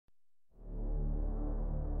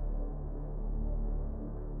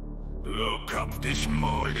up this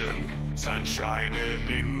morning, sun shining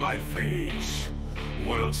in my face.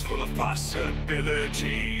 World's full of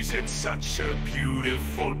possibilities, it's such a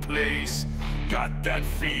beautiful place. Got that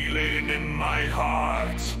feeling in my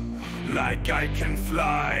heart, like I can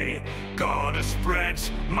fly. Gonna spread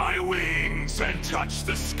my wings and touch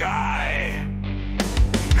the sky.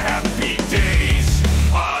 Happy days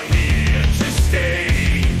are here to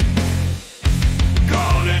stay.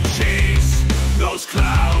 Gonna chase those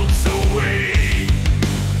clouds away,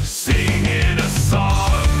 singing a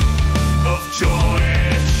song of joy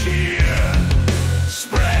and cheer.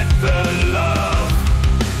 Spread the love,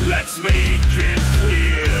 let's make it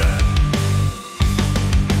clear.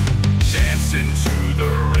 Dancing to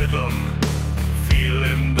the rhythm,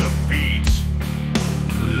 feeling the beat.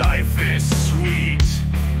 Life is sweet,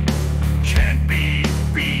 can't be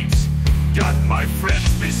beat. Got my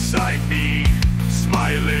friends beside me,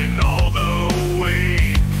 smiling all the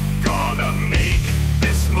way. Gonna make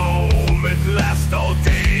this moment last all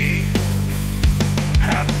day.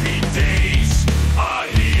 Happy days are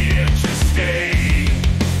here to stay.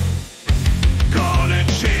 Gonna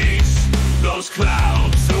chase those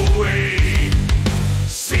clouds away,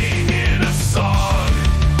 singing a song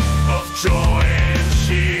of joy and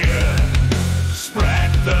cheer.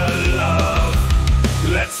 Spread the love,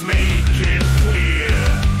 let's make it clear.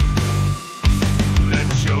 Let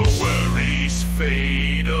your worries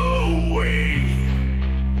fade away.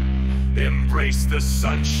 Embrace the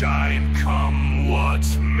sunshine, come what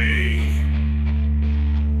may.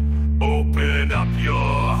 Open up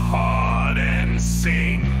your heart and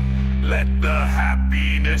sing. Let the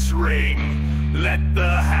happiness ring, let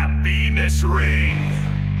the happiness ring.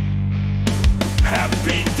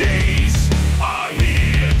 Happy days are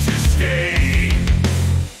here to stay.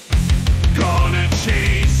 Gonna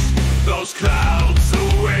change